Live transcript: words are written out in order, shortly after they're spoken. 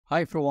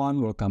Hi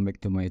everyone, welcome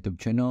back to my YouTube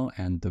channel,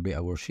 and today I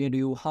will show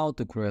you how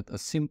to create a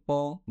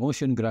simple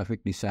motion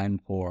graphic design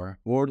for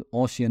World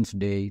Oceans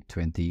Day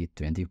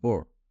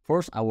 2024.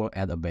 First, I will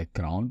add a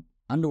background,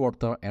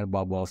 underwater air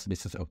bubbles.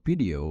 This is a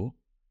video.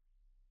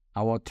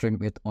 I will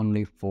trim it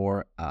only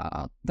for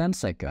 10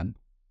 seconds.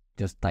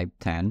 Just type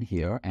 10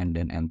 here and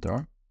then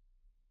enter.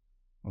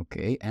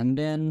 Okay, and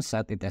then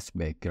set it as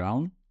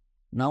background.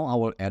 Now I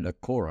will add a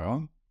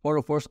coral. For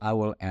the first, I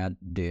will add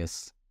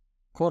this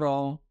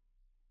coral.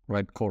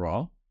 Red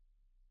coral.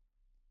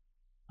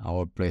 I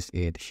will place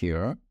it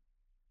here,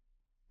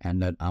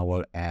 and then I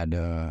will add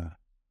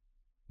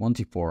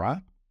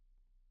Montifora.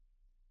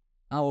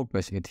 I will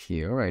place it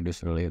here,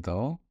 reduce a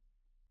little,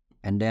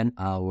 and then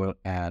I will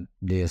add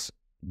this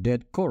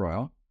dead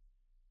coral.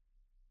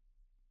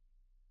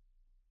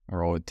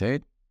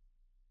 Rotate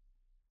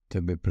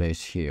to be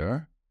placed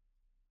here,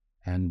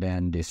 and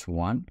then this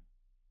one,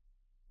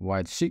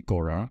 white sea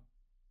coral.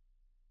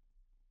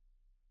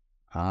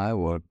 I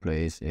will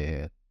place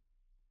it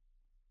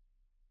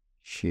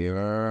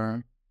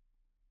here,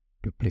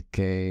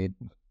 duplicate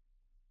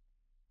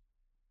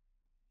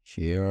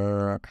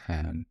here,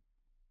 and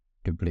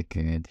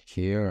duplicate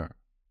here.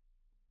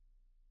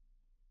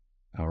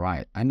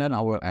 Alright, and then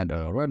I will add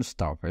a red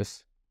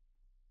starfish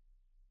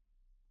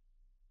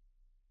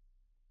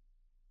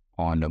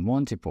on the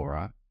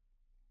Montifora,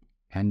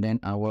 and then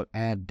I will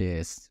add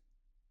this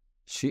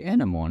sea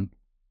anemone.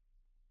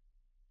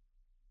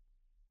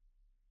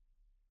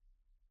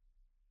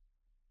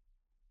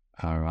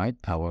 Alright,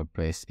 I will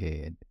place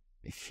it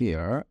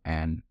here,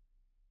 and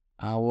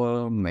I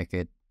will make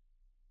it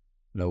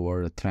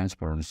lower the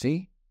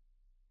transparency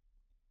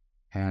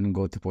and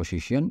go to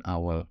position. I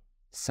will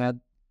set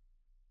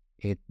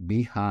it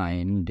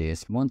behind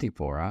this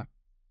Montifora.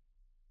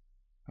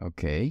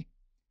 Okay,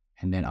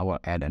 and then I will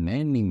add an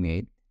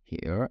animate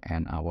here,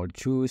 and I will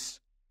choose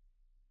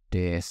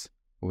this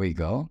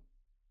wiggle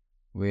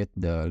with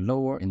the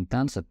lower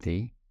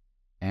intensity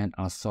and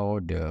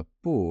also the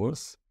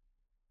pulse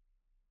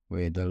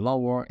with the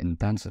lower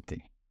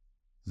intensity,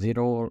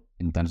 0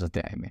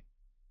 intensity I mean.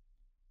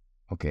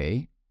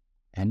 Okay,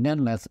 and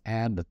then let's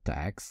add the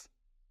text.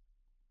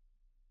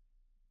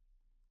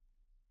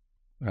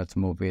 Let's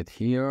move it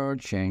here,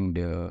 change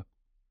the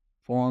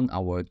font. I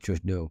will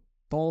choose the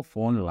tall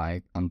font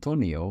like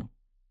Antonio,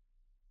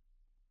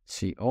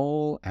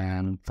 CO,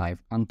 and type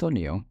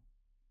Antonio.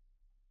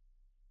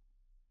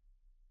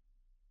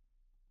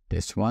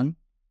 This one,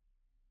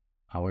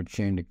 I will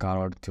change the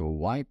color to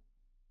white.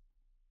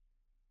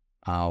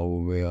 I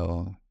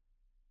will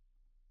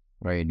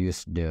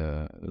reduce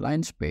the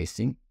line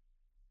spacing.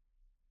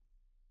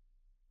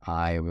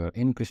 I will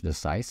increase the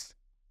size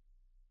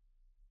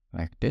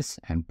like this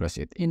and press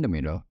it in the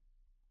middle.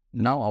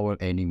 Now I will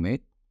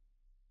animate.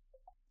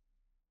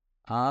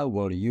 I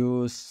will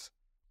use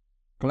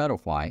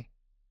clarify.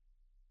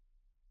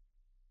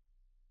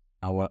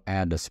 I will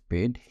add the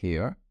speed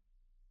here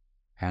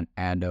and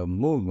add a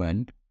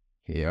movement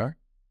here.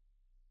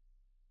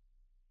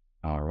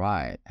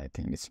 Alright, I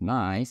think it's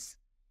nice.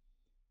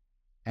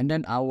 And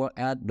then I will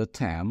add the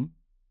theme.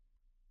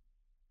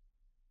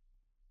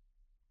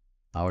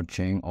 I will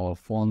change all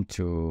font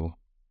to,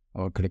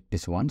 I will click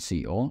this one,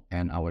 CO,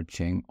 and I will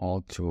change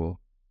all to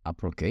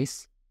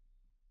uppercase.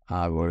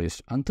 I will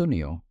use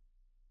Antonio.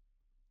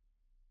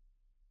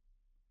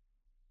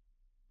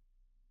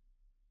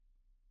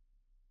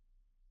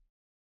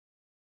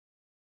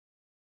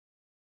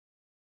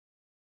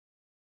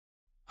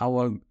 I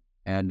will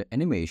add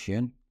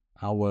animation.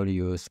 I will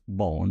use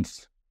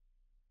bones.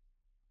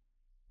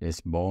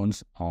 This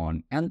bones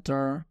on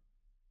enter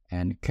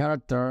and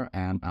character,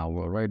 and I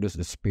will reduce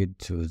the speed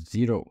to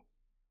 0.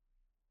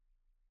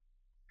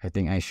 I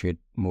think I should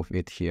move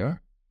it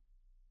here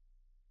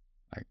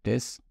like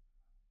this.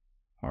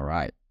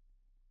 Alright.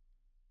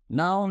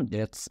 Now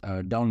let's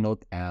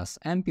download as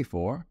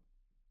MP4.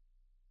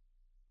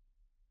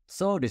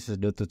 So this is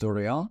the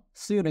tutorial.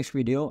 See you next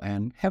video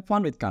and have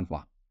fun with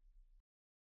Canva.